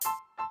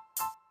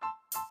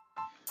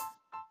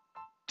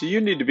Do you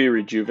need to be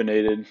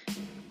rejuvenated?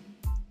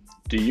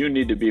 Do you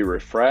need to be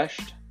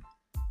refreshed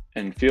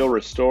and feel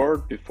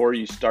restored before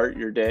you start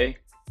your day?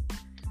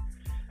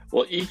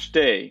 Well, each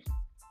day,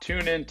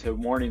 tune in to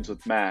Mornings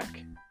with Mac,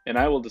 and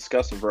I will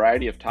discuss a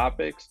variety of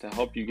topics to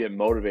help you get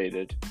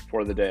motivated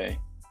for the day,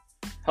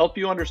 help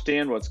you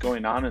understand what's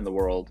going on in the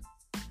world,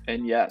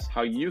 and yes,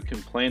 how you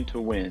can plan to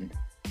win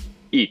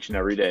each and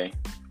every day.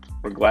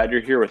 We're glad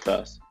you're here with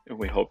us, and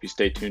we hope you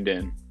stay tuned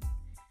in.